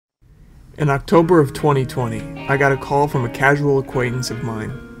In October of 2020, I got a call from a casual acquaintance of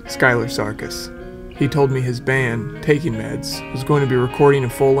mine, Skylar Sarkis. He told me his band, Taking Meds, was going to be recording a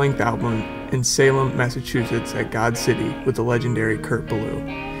full-length album in Salem, Massachusetts at God City with the legendary Kurt Ballou,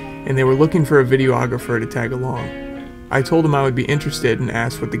 and they were looking for a videographer to tag along. I told him I would be interested and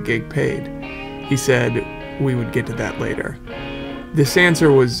asked what the gig paid. He said we would get to that later. This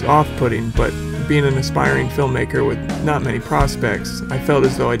answer was off-putting, but being an aspiring filmmaker with not many prospects, I felt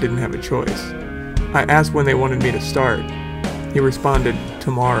as though I didn't have a choice. I asked when they wanted me to start. He responded,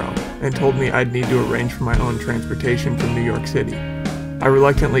 tomorrow, and told me I'd need to arrange for my own transportation from New York City. I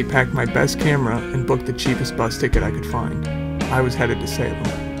reluctantly packed my best camera and booked the cheapest bus ticket I could find. I was headed to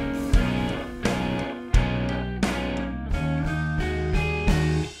Salem.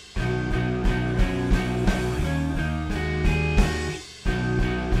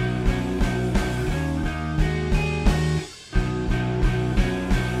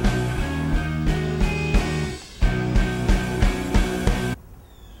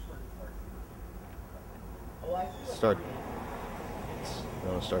 Start. You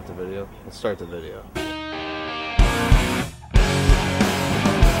want to start the video? Let's start the video.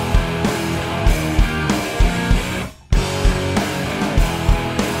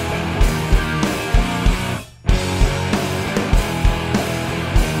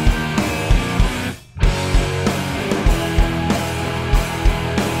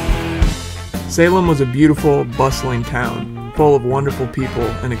 Salem was a beautiful, bustling town, full of wonderful people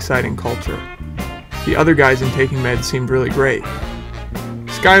and exciting culture. The other guys in Taking Meds seemed really great.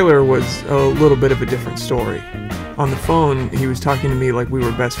 Skylar was a little bit of a different story. On the phone, he was talking to me like we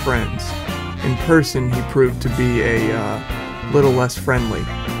were best friends. In person, he proved to be a little less friendly,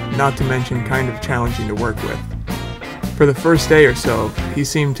 not to mention kind of challenging to work with. For the first day or so, he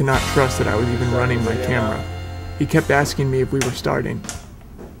seemed to not trust that I was even running my camera. He kept asking me if we were starting.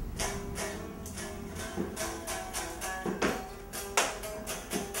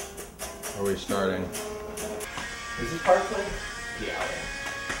 Are we starting? Is this part played? Yeah.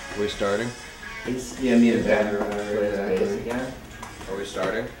 Are we starting? Yeah, me and Ben are play that bass again. Are we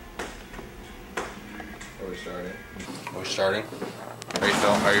starting? Are we starting? Are we starting? Are you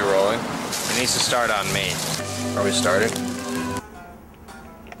filming? Are you rolling? It needs to start on me. Are we starting?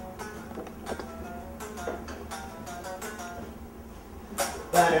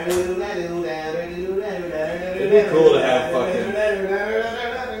 It'd be cool to have fucking.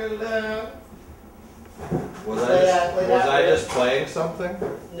 Was I just playing something?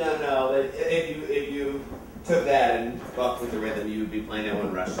 No, but if you took that and fucked with the rhythm, you would be playing that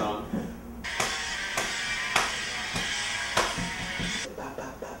one Rush song.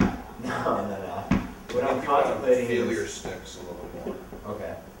 No. What I'm contemplating Feel is your sticks a little more.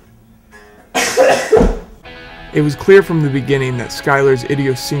 okay. It was clear from the beginning that Skylar's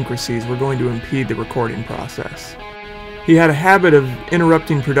idiosyncrasies were going to impede the recording process. He had a habit of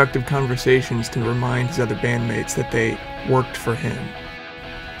interrupting productive conversations to remind his other bandmates that they worked for him.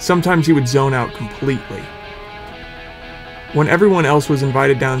 Sometimes he would zone out completely. When everyone else was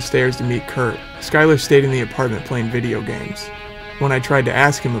invited downstairs to meet Kurt, Skylar stayed in the apartment playing video games. When I tried to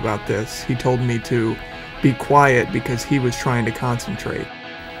ask him about this, he told me to be quiet because he was trying to concentrate.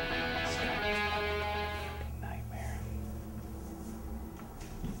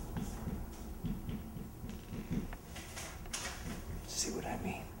 See what I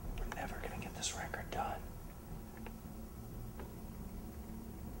mean? We're never gonna get this record done.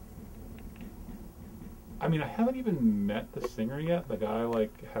 I mean, I haven't even met the singer yet. The guy,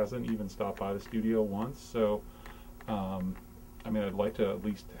 hasn't even stopped by the studio once. So, I mean, I'd like to at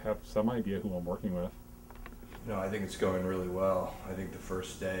least have some idea who I'm working with. No, I think it's going really well. I think the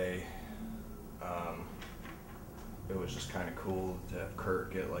first day, it was just kind of cool to have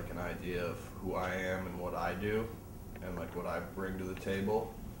Kurt get an idea of who I am and what I do, and what I bring to the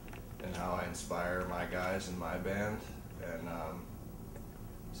table, and how I inspire my guys in my band. And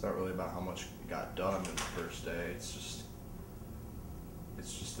it's not really about how much got done in the first day. It's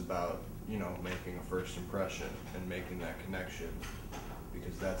just about making a first impression and making that connection,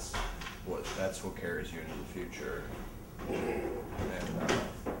 because that's what carries you into the future. And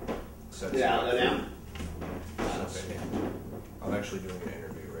sets you up for- I'm actually doing an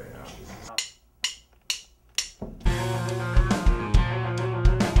interview right now.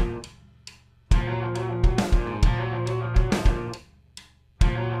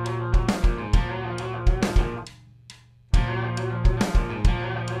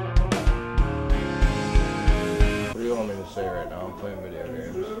 What do you want me to say right now? I'm playing video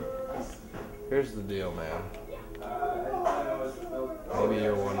games. Here's the deal, man. Maybe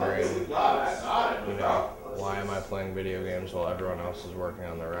you're wondering, why am I playing video games while everyone else is working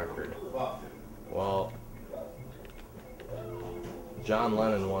on the record? Well, John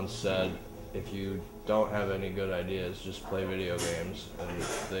Lennon once said, if you don't have any good ideas, just play video games and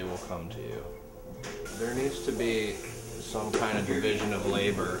they will come to you. There needs to be some kind of division of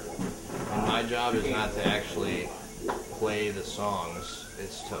labor. And my job is not to actually play the songs,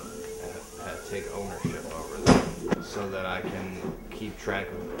 it's to take ownership over them so that I can keep track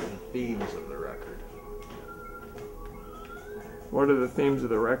of the themes of the record. What are the themes of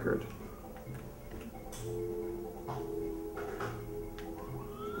the record?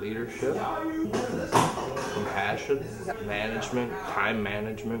 Leadership, compassion, management, time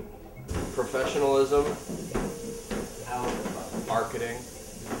management, professionalism, marketing,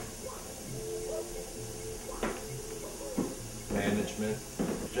 management,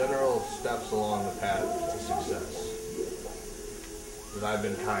 general steps along the path to success that I've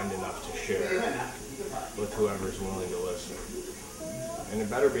been kind enough to share with whoever's willing to listen. And it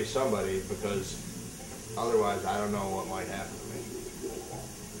better be somebody, because otherwise I don't know what might happen to me.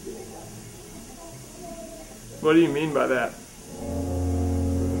 What do you mean by that?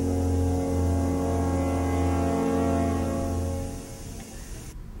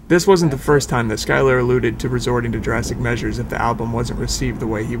 This wasn't the first time that Skylar alluded to resorting to drastic measures if the album wasn't received the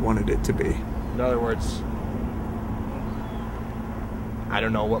way he wanted it to be. In other words, I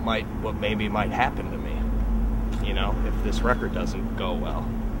don't know what maybe might happen to me, you know, if this record doesn't go well.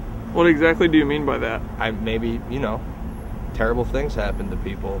 What exactly do you mean by that? Maybe, you know, terrible things happen to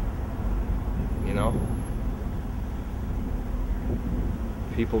people, you know.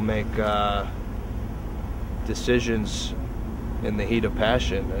 People make decisions in the heat of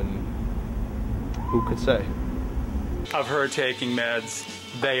passion, and who could say? I've heard Taking Meds.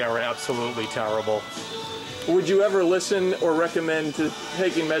 They are absolutely terrible. Would you ever listen or recommend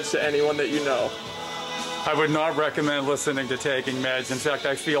Taking Meds to anyone that you know? I would not recommend listening to Taking Meds. In fact,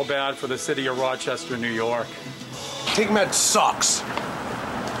 I feel bad for the city of Rochester, New York. Taking Meds sucks.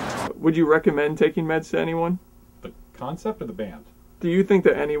 Would you recommend Taking Meds to anyone? The concept of the band? Do you think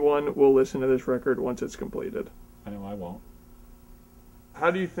that anyone will listen to this record once it's completed? I know I won't. How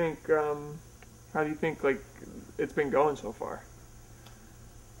do you think like it's been going so far?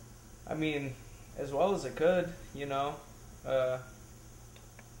 I mean, as well as it could, you know.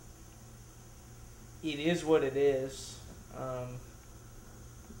 It is what it is.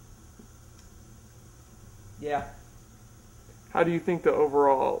 Yeah. How do you think the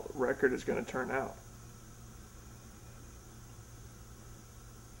overall record is going to turn out?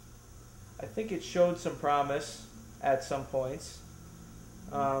 I think it showed some promise at some points.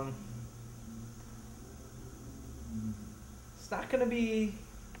 It's not going to be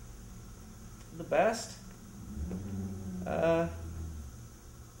the best. Yeah.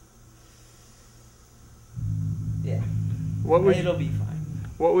 It'll be fine.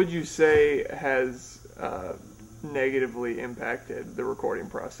 What would you say has negatively impacted the recording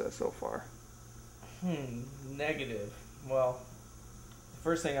process so far? Negative. Well, the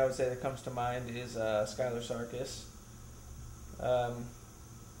first thing I would say that comes to mind is Skylar Sarkis.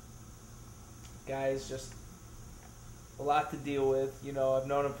 Guy's just a lot to deal with. You know, I've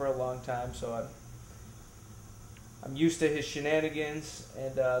known him for a long time, so I'm used to his shenanigans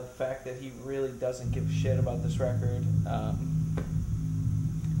and the fact that he really doesn't give a shit about this record.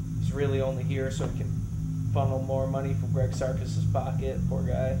 He's really only here so he can funnel more money from Greg Sarkis' pocket. Poor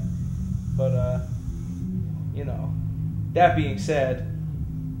guy. But, you know, that being said,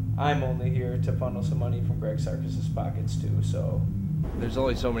 I'm only here to funnel some money from Greg Sarkis' pockets too, so... There's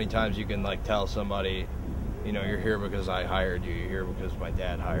only so many times you can like tell somebody, you know, you're here because I hired you, you're here because my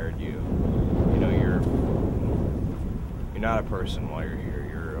dad hired you. You know, you're not a person while you're here,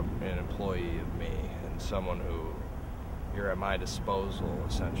 you're an employee of me and someone who you're at my disposal,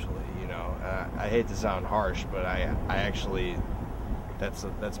 essentially, you know. I hate to sound harsh, but I actually,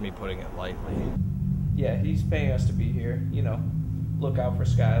 that's me putting it lightly. Yeah, he's paying us to be here, you know, look out for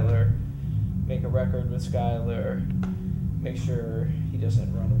Skylar, make a record with Skylar, make sure he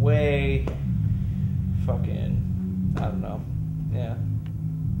doesn't run away, fucking, I don't know, yeah.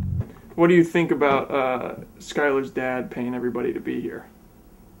 What do you think about Skylar's dad paying everybody to be here?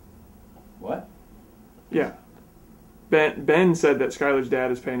 What? Yeah. Ben said that Skylar's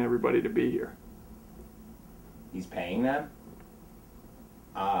dad is paying everybody to be here. He's paying them?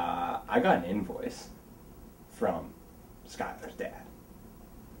 I got an invoice from Skylar's dad.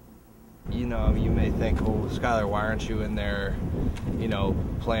 You know, you may think, oh, Skylar, why aren't you in there, you know,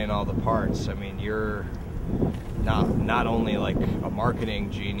 playing all the parts? I mean, you're not only like a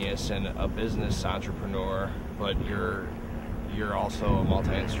marketing genius and a business entrepreneur, but you're also a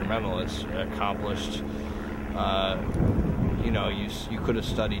multi-instrumentalist, accomplished you know, you could have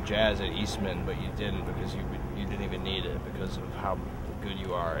studied jazz at Eastman, but you didn't because you didn't even need it because of how good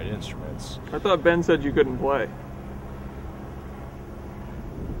you are at instruments. I thought Ben said you couldn't play.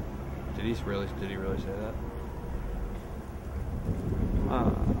 Did he really say that?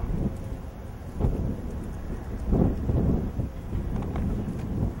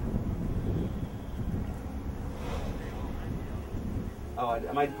 Oh,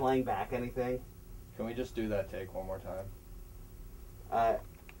 am I playing back anything? Can we just do that take one more time?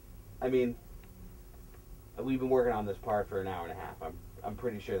 I mean, we've been working on this part for an hour and a half. I'm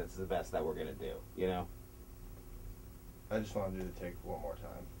pretty sure that's the best that we're gonna do. You know. I just want to do the take one more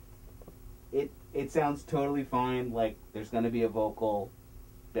time. It sounds totally fine. Like there's gonna be a vocal.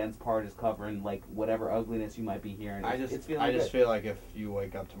 Ben's part is covering like whatever ugliness you might be hearing. I just feel like if you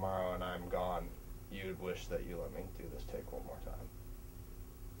wake up tomorrow and I'm gone, you'd wish that you let me do this take one more time.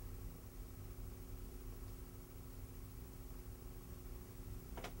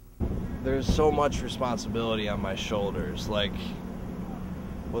 There's so much responsibility on my shoulders. Like,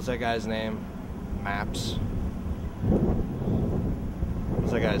 what's that guy's name? Maps?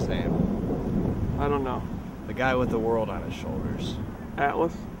 What's that guy's name? I don't know. The guy with the world on his shoulders.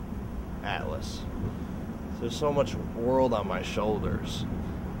 Atlas? Atlas. There's so much world on my shoulders.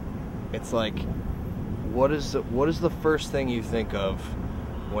 It's like, what is the first thing you think of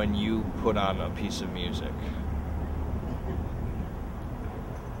when you put on a piece of music?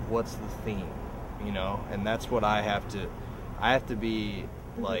 What's the theme, you know? And that's what I have to be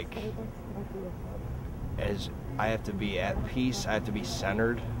like, I have to be at peace, I have to be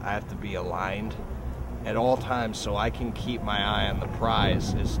centered, I have to be aligned at all times so I can keep my eye on the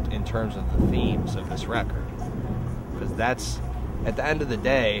prize in terms of the themes of this record. Because that's, at the end of the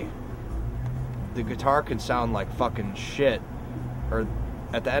day, the guitar can sound like fucking shit, or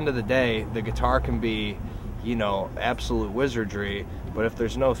at the end of the day, the guitar can be, you know, absolute wizardry, but if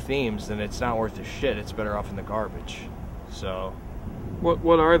there's no themes, then it's not worth a shit. It's better off in the garbage. So,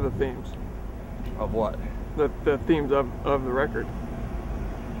 What are the themes? of what? The themes of the record.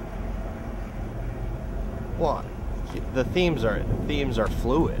 What? The themes are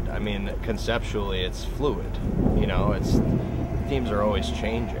fluid. I mean, conceptually, it's fluid. You know, the themes are always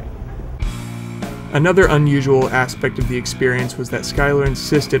changing. Another unusual aspect of the experience was that Skylar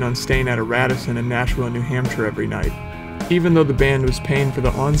insisted on staying at a Radisson in Nashua, New Hampshire every night, even though the band was paying for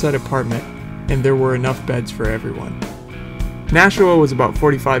the on-site apartment and there were enough beds for everyone. Nashua was about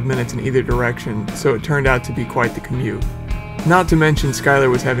 45 minutes in either direction, so it turned out to be quite the commute. Not to mention Skylar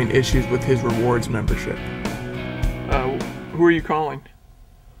was having issues with his rewards membership. Who are you calling?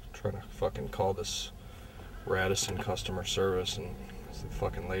 Trying to fucking call this Radisson customer service, and the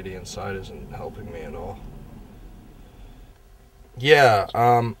fucking lady inside isn't helping me at all. Yeah,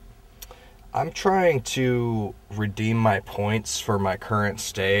 I'm trying to redeem my points for my current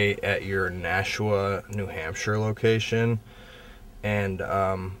stay at your Nashua, New Hampshire location, and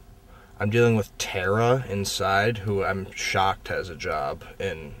I'm dealing with Tara inside, who I'm shocked has a job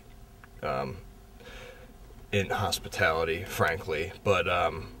in hospitality, frankly. But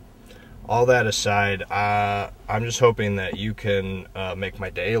all that aside, I'm just hoping that you can make my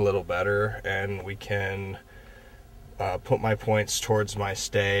day a little better, and we can put my points towards my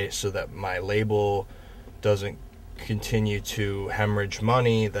stay so that my label doesn't continue to hemorrhage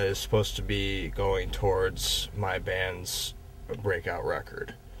money that is supposed to be going towards my band's breakout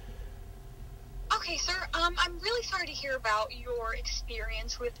record. Okay, sir. I'm really sorry to hear about your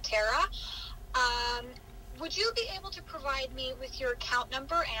experience with Tara. Would you be able to provide me with your account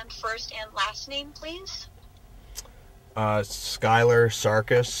number and first and last name, please? Skylar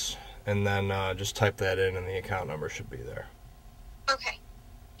Sarkis, and then just type that in and the account number should be there. Okay.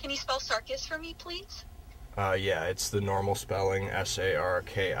 Can you spell Sarkis for me, please? Yeah, it's the normal spelling,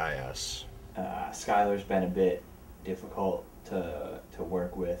 Sarkis. Skylar's been a bit difficult to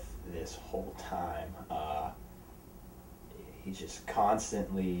work with this whole time. He's just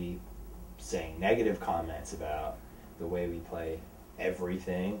constantly saying negative comments about the way we play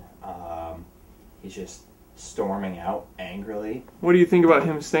everything. He's just storming out angrily. What do you think about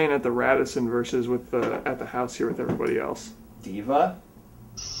him staying at the Radisson versus at the house here with everybody else? Diva?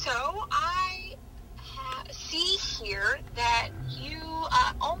 So, I see here that you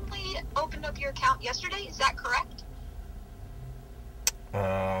only opened up your account yesterday. Is that correct?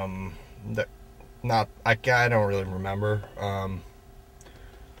 I don't really remember.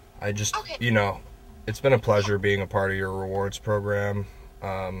 I just, okay. You know, it's been a pleasure being a part of your rewards program.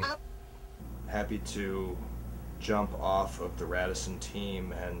 Happy to jump off of the Radisson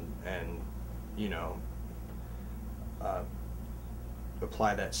team and you know,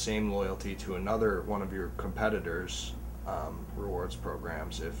 apply that same loyalty to another one of your competitors' rewards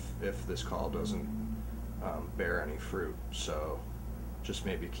programs if this call doesn't bear any fruit. So just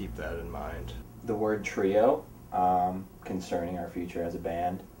maybe keep that in mind. The word trio, concerning our future as a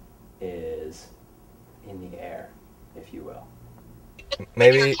band, is in the air, if you will.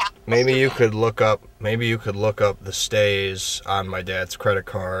 Maybe you could look up the stays on my dad's credit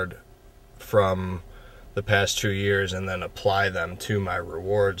card from the past 2 years and then apply them to my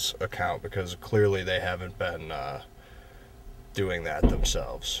rewards account, because clearly they haven't been doing that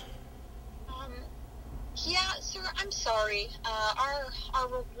themselves. Yeah, sir, I'm sorry. Our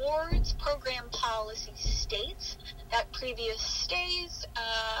rewards program policy states that previous stays,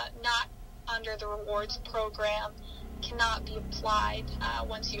 not under the rewards program, cannot be applied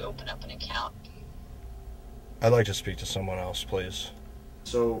once you open up an account. I'd like to speak to someone else, please.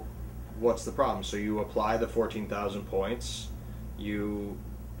 So, what's the problem? So you apply the 14,000 points,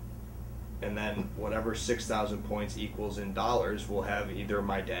 and then whatever 6,000 points equals in dollars will have either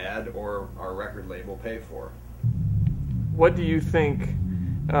my dad or our record label pay for. What do you think?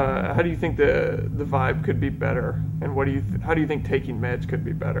 How do you think the vibe could be better? And how do you think Taking Meds could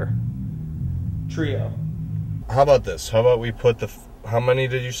be better? Trio. How about this? How about we put how many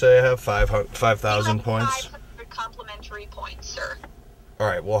did you say I have? 5,000 points? 500 complimentary points, sir.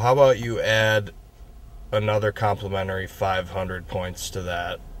 Alright, well how about you add another complimentary 500 points to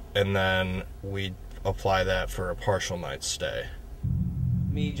that, and then we apply that for a partial night stay.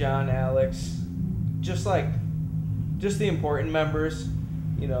 Me, John, Alex, just the important members,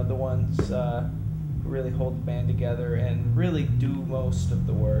 the ones who really hold the band together and really do most of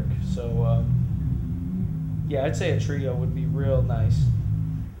the work. So, yeah, I'd say a trio would be real nice.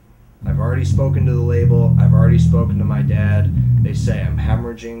 I've already spoken to the label. I've already spoken to my dad. They say I'm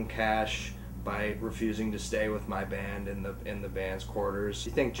hemorrhaging cash by refusing to stay with my band in the band's quarters.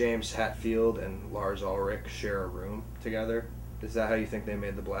 You think James Hetfield and Lars Ulrich share a room together? Is that how you think they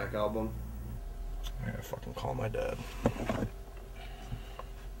made the Black Album? I gotta fucking call my dad.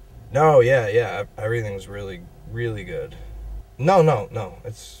 No, yeah, everything's really, really good. No,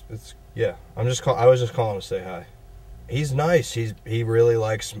 it's yeah. I was just calling to say hi. He's nice. He really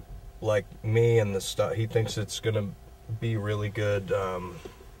likes me and the stuff. He thinks it's gonna be really good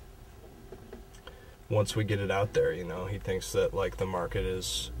once we get it out there. He thinks that the market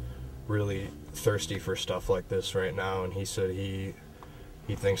is really thirsty for stuff like this right now, and he said he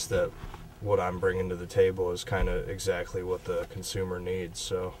thinks that what I'm bringing to the table is kind of exactly what the consumer needs.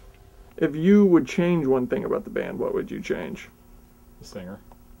 So, if you would change one thing about the band, what would you change? The singer.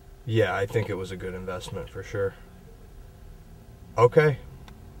 Yeah, I think it was a good investment for sure. Okay.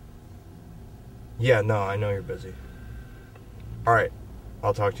 Yeah, no, I know you're busy. Alright,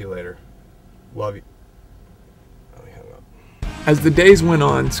 I'll talk to you later. Love you. Oh, he hung up. As the days went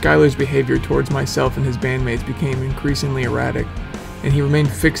on, Skylar's behavior towards myself and his bandmates became increasingly erratic, and he remained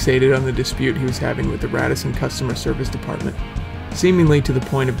fixated on the dispute he was having with the Radisson customer service department, seemingly to the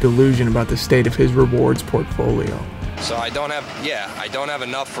point of delusion about the state of his rewards portfolio. So I don't have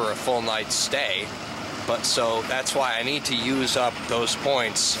enough for a full night's stay, but so that's why I need to use up those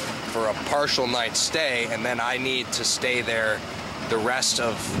points for a partial night's stay, and then I need to stay there the rest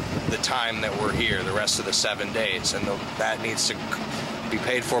of the time that we're here, the rest of the 7 days, and that needs to be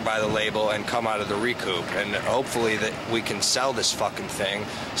paid for by the label and come out of the recoup, and hopefully that we can sell this fucking thing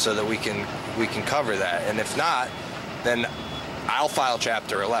so that we can cover that. And if not, then I'll file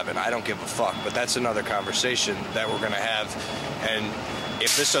Chapter 11. I don't give a fuck, but that's another conversation that we're gonna have. And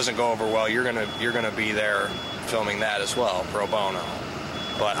if this doesn't go over well, you're gonna be there filming that as well, pro bono.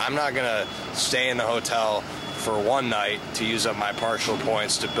 But I'm not gonna stay in the hotel for one night to use up my partial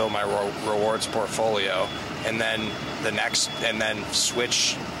points to build my rewards portfolio, and then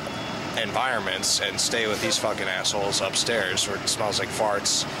switch environments and stay with these fucking assholes upstairs where it smells like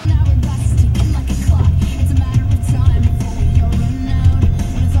farts.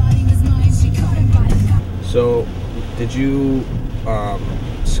 So, did you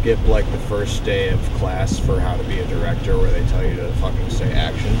skip the first day of class for how to be a director where they tell you to fucking say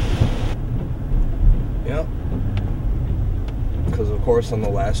action? Yep. Because of course on the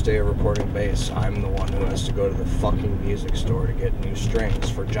last day of recording bass, I'm the one who has to go to the fucking music store to get new strings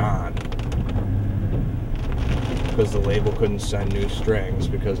for John. Because the label couldn't send new strings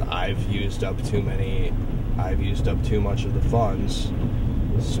because I've used up too much of the funds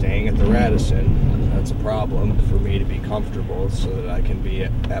staying at the Radisson. That's a problem for me to be comfortable so that I can be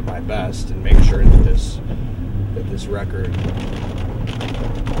at my best and make sure that this record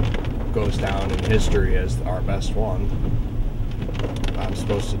goes down in history as our best one. I'm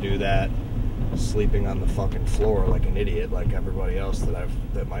supposed to do that sleeping on the fucking floor like an idiot, like everybody else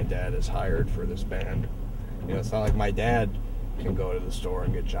that my dad has hired for this band. You know, it's not like my dad can go to the store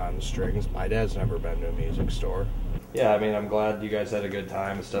and get John the strings. My dad's never been to a music store. Yeah, I mean, I'm glad you guys had a good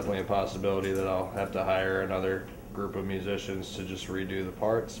time. It's definitely a possibility that I'll have to hire another group of musicians to just redo the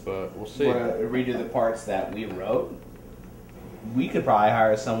parts, but we'll see. Redo the parts that we wrote. We could probably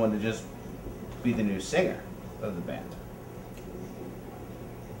hire someone to just be the new singer of the band.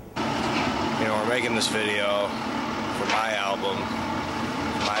 You know, we're making this video for my album,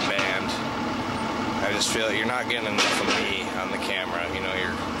 my band. I just feel like you're not getting enough of me on the camera. You know,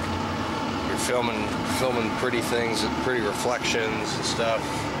 you're filming pretty things, pretty reflections and stuff.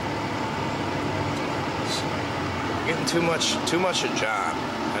 You're getting too much of John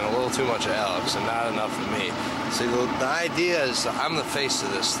and a little too much of Alex and not enough of me. See, the idea is that I'm the face of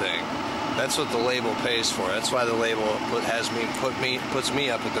this thing. That's what the label pays for. That's why the label puts me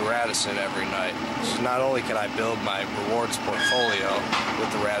up at the Radisson every night. So not only can I build my rewards portfolio with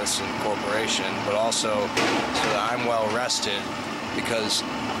the Radisson Corporation, but also so that I'm well rested, because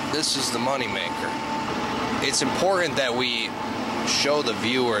this is the moneymaker. It's important that we show the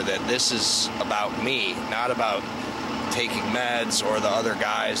viewer that this is about me, not about taking meds or the other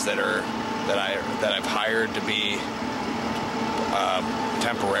guys that I've hired to be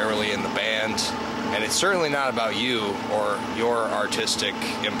temporarily in the band, and it's certainly not about you or your artistic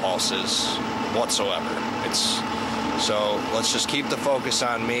impulses whatsoever. So let's just keep the focus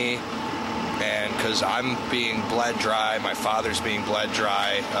on me, and because I'm being bled dry, my father's being bled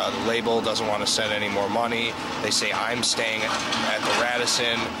dry, the label doesn't want to send any more money. They say I'm staying at the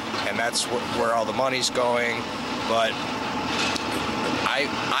Radisson, and that's where all the money's going, but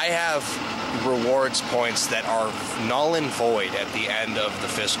I have rewards points that are null and void at the end of the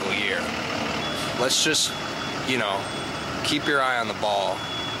fiscal year. Let's just, you know, keep your eye on the ball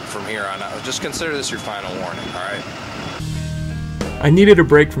from here on out. Just consider this your final warning, all right? I needed a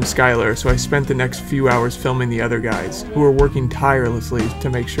break from Skylar, so I spent the next few hours filming the other guys, who were working tirelessly to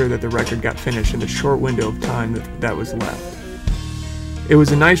make sure that the record got finished in the short window of time that was left. It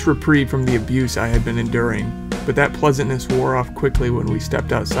was a nice reprieve from the abuse I had been enduring, but that pleasantness wore off quickly when we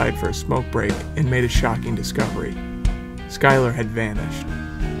stepped outside for a smoke break and made a shocking discovery. Skylar had vanished.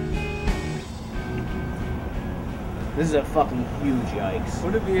 This is a fucking huge yikes.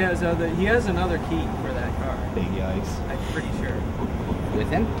 What if he has another key for that car? Big yikes. I'm pretty sure. With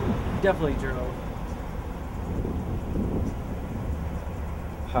him? Definitely drove.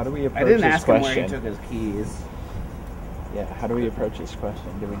 How do we approach I didn't this ask him question? where he took his keys. Yeah, how do we approach this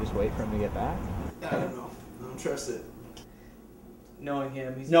question? Do we just wait for him to get back? I don't know. I don't trust it. Knowing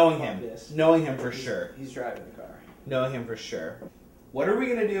him, he's Knowing fuck him. this. Knowing him for sure. He's driving the car. Knowing him for sure. What are we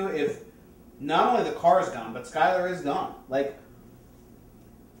gonna do if not only the car's gone, but Skylar is gone? Like,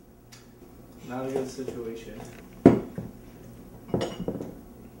 Not a good situation. I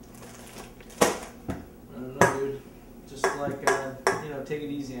don't know, dude. Just like, take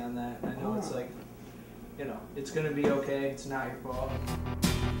it easy on that. I know it's like, it's gonna be okay. It's not your fault.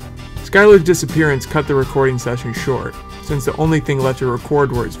 Skylar's disappearance cut the recording session short, since the only thing left to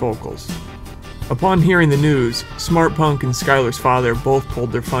record were his vocals. Upon hearing the news, Smart Punk and Skylar's father both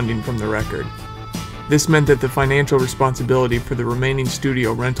pulled their funding from the record. This meant that the financial responsibility for the remaining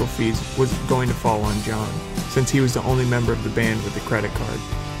studio rental fees was going to fall on John, since he was the only member of the band with a credit card.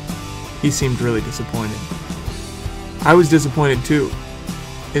 He seemed really disappointed. I was disappointed too.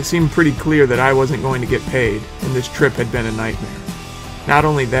 It seemed pretty clear that I wasn't going to get paid, and this trip had been a nightmare. Not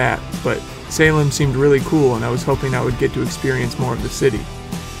only that, but Salem seemed really cool, and I was hoping I would get to experience more of the city.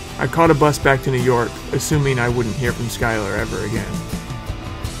 I caught a bus back to New York, assuming I wouldn't hear from Skylar ever again.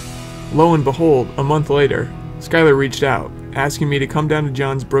 Lo and behold, a month later, Skylar reached out, asking me to come down to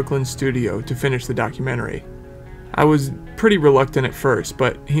John's Brooklyn studio to finish the documentary. I was pretty reluctant at first,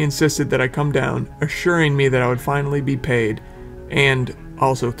 but he insisted that I come down, assuring me that I would finally be paid, and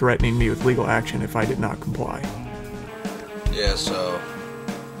also threatening me with legal action if I did not comply. Yeah, so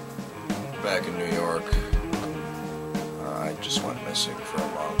back in New York, I just went missing for a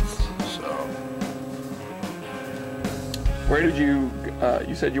month, so. Where did you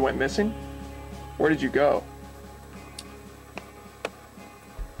said you went missing? Where did you go?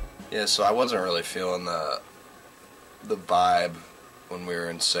 Yeah, so I wasn't really feeling the vibe when we were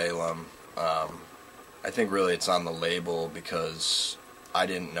in Salem. I think really it's on the label, because I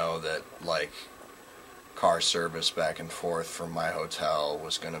didn't know that, like, car service back and forth from my hotel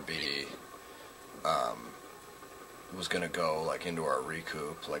was going to be, was going to go, like, into our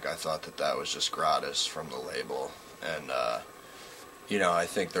recoup. Like, I thought that was just gratis from the label. And, I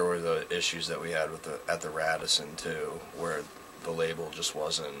think there were the issues that we had at the Radisson, too, where the label just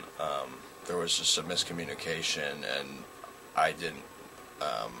wasn't, there was just a miscommunication, and I didn't,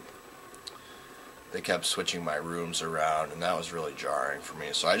 they kept switching my rooms around, and that was really jarring for me.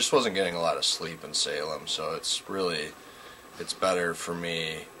 So I just wasn't getting a lot of sleep in Salem, so it's better for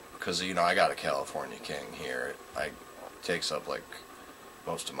me, because, you know, I got a California King here. It takes up, like,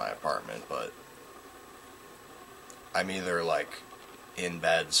 most of my apartment, but I'm either, like, in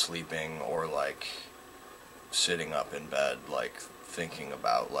bed sleeping or, like, sitting up in bed, like, thinking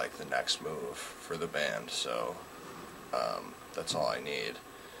about, like, the next move for the band, so that's all I need.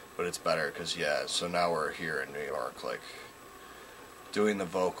 But it's better because, yeah, so now we're here in New York, like, doing the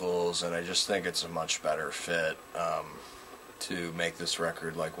vocals, and I just think it's a much better fit to make this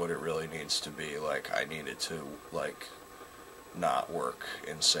record, like, what it really needs to be. Like, I needed to, like, not work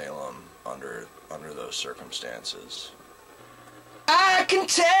in Salem under those circumstances. I can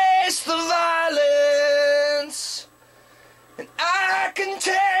taste the violence, and I can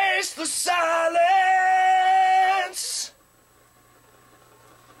taste the silence.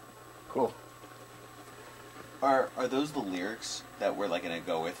 Cool. Are those the lyrics that we're like gonna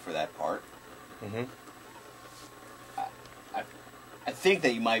go with for that part? Mm-hmm. I think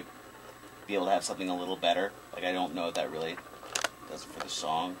that you might be able to have something a little better. Like, I don't know if that really does it for the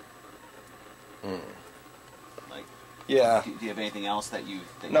song. Like, yeah. Do you have anything else that you?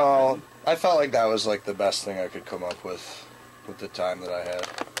 No, I felt like that was like the best thing I could come up with the time that I had.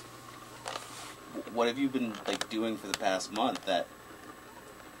 What have you been like doing for the past month that?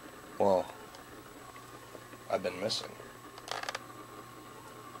 Well, I've been missing.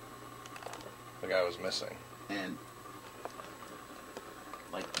 Like, I was missing. And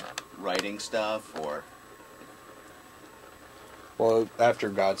like writing stuff, or? Well, after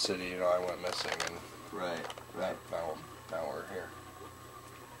God City, you know, I went missing, and Right. now we're here.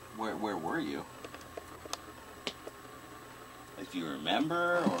 Where were you? Like, do you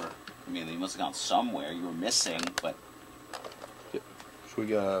remember, or I mean, you must have gone somewhere. You were missing, but. Should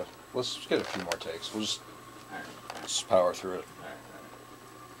we let's just get a few more takes. We'll just All right. just power through it. All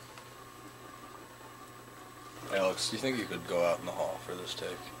right. Alex, do you think you could go out in the hall for this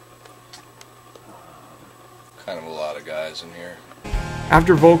take? Kind of a lot of guys in here.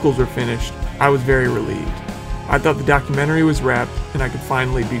 After vocals were finished, I was very relieved. I thought the documentary was wrapped and I could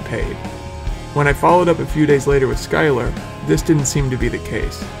finally be paid. When I followed up a few days later with Skylar, this didn't seem to be the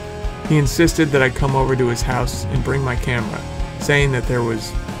case. He insisted that I come over to his house and bring my camera, saying that there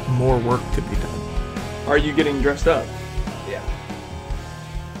was more work to be done. Are you getting dressed up? Yeah.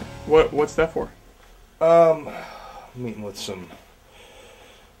 What's that for? Meeting with some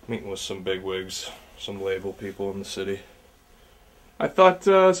bigwigs, some label people in the city. I thought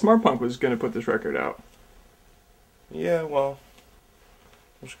Smart Punk was going to put this record out. Yeah, well,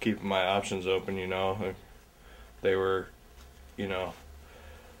 I'm just keeping my options open, you know. They were, you know,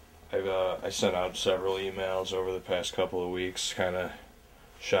 I sent out several emails over the past couple of weeks, kind of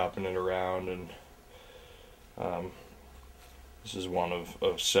shopping it around, and this is one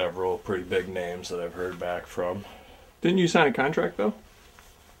of several pretty big names that I've heard back from. Didn't you sign a contract, though?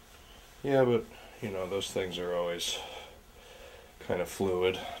 Yeah, but, you know, those things are always kind of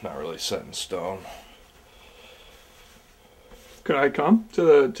fluid, not really set in stone. Could I come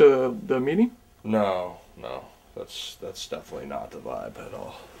to the meeting? No, that's definitely not the vibe at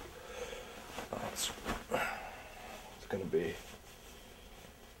all. It's gonna be,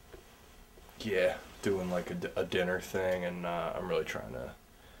 yeah, doing like a dinner thing, and I'm really trying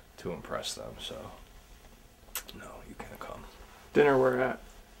to impress them. So, no, you can't come. Dinner where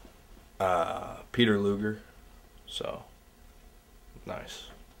at? Peter Luger. So, nice.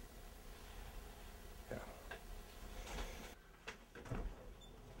 Yeah.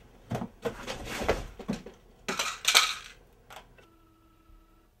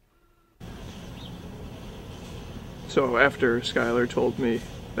 So after Skylar told me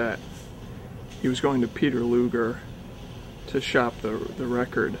that he was going to Peter Luger to shop the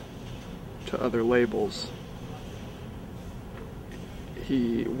record to other labels,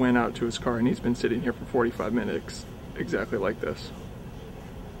 he went out to his car and he's been sitting here for 45 minutes exactly like this.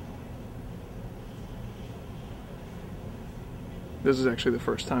 This is actually the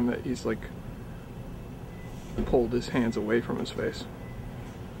first time that he's like pulled his hands away from his face.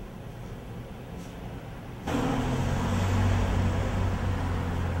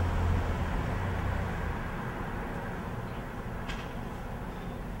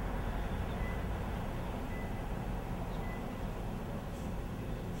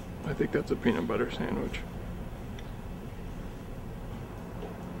 I think that's a peanut butter sandwich.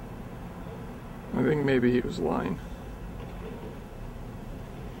 I think maybe he was lying.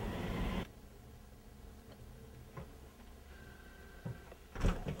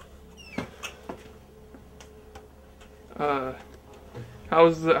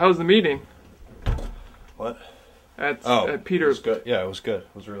 How's the meeting? What? At It Peter. was good. Yeah, it was good.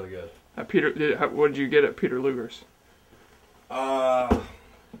 It was really good. At Peter, what did you get at Peter Luger's?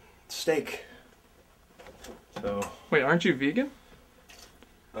 Steak. So. Wait, aren't you vegan?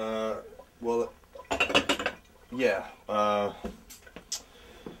 Well, yeah.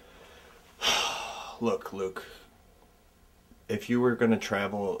 Look, Luke. If you were going to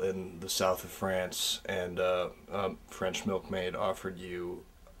travel in the south of France and French milkmaid offered you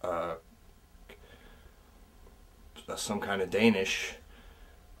some kind of Danish,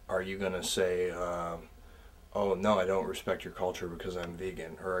 are you going to say, oh, no, I don't respect your culture because I'm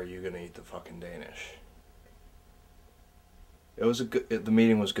vegan, or are you going to eat the fucking Danish? It was the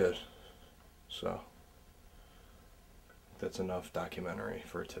meeting was good, so that's enough documentary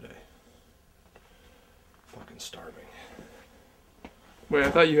for today. Fucking starving. Wait, I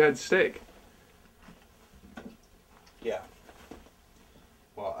thought you had steak. Yeah.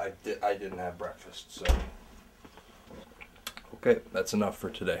 Well, I didn't have breakfast, so. Okay, that's enough for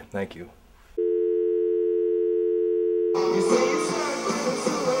today. Thank you.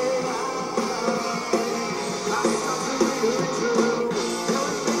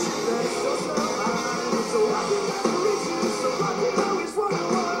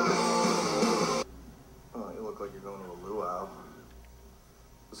 Oh, you look like you're going to a luau.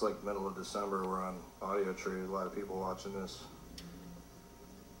 It's like middle of December. We're on Audio Tree. A lot of people watching this.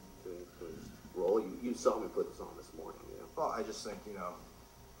 Roll. You saw me put this on this morning. Well, I just think,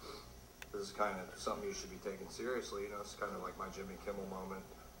 this is kind of something you should be taking seriously. It's kind of like my Jimmy Kimmel moment.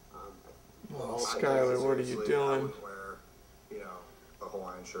 Well, Skyler, what are you doing? I would wear, a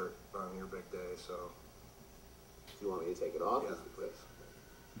Hawaiian shirt on your big day, so. You want me to take it off? Yeah, please.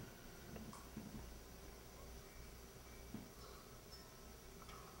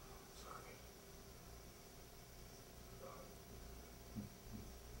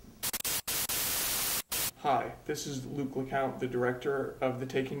 Hi, this is Luke LeCount, the director of the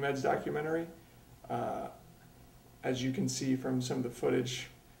Taking Meds documentary. As you can see from some of the footage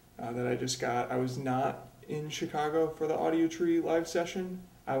that I just got, I was not in Chicago for the Audio Tree live session.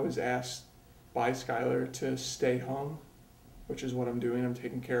 I was asked by Skyler to stay home, which is what I'm doing. I'm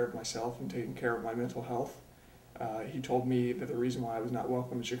taking care of myself. I'm taking care of my mental health. He told me that the reason why I was not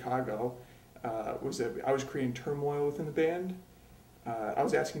welcome in Chicago was that I was creating turmoil within the band. I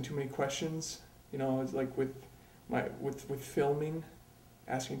was asking too many questions. It's like with filming,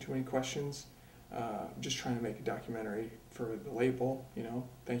 asking too many questions. Just trying to make a documentary for the label.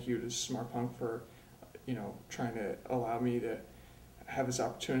 Thank you to Smart Punk for, trying to allow me to have this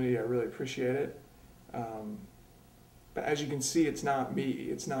opportunity. I really appreciate it. But as you can see, it's not me.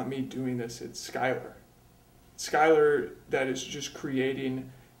 It's not me doing this. It's Skyler. Skyler that is just creating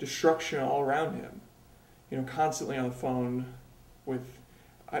destruction all around him. Constantly on the phone with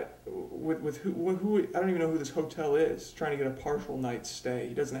who I don't even know who this hotel is, trying to get a partial night's stay.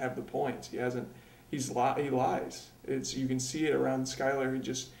 He doesn't have the points. He lies. You can see it around Skyler.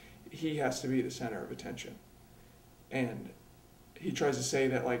 He has to be the center of attention. And he tries to say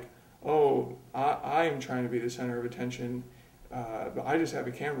that I am trying to be the center of attention, but I just have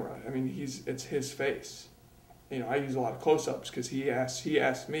a camera. I mean, it's his face. I use a lot of close-ups because he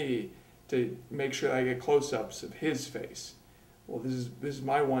asked me to make sure that I get close-ups of his face. Well, this is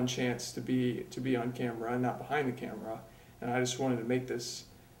my one chance to be on camera and not behind the camera, and I just wanted to make this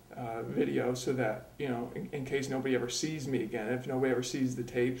video so that in case nobody ever sees me again, if nobody ever sees the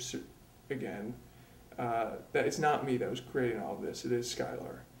tapes again, that it's not me that was creating all of this. It is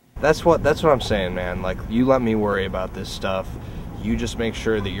Skyler. That's what I'm saying, man. You let me worry about this stuff. You just make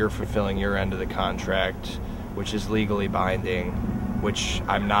sure that you're fulfilling your end of the contract, which is legally binding, which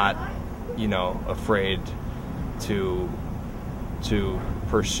I'm not, afraid to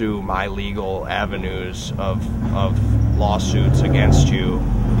pursue my legal avenues of lawsuits against you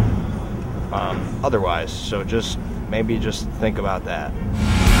otherwise. So maybe just think about that.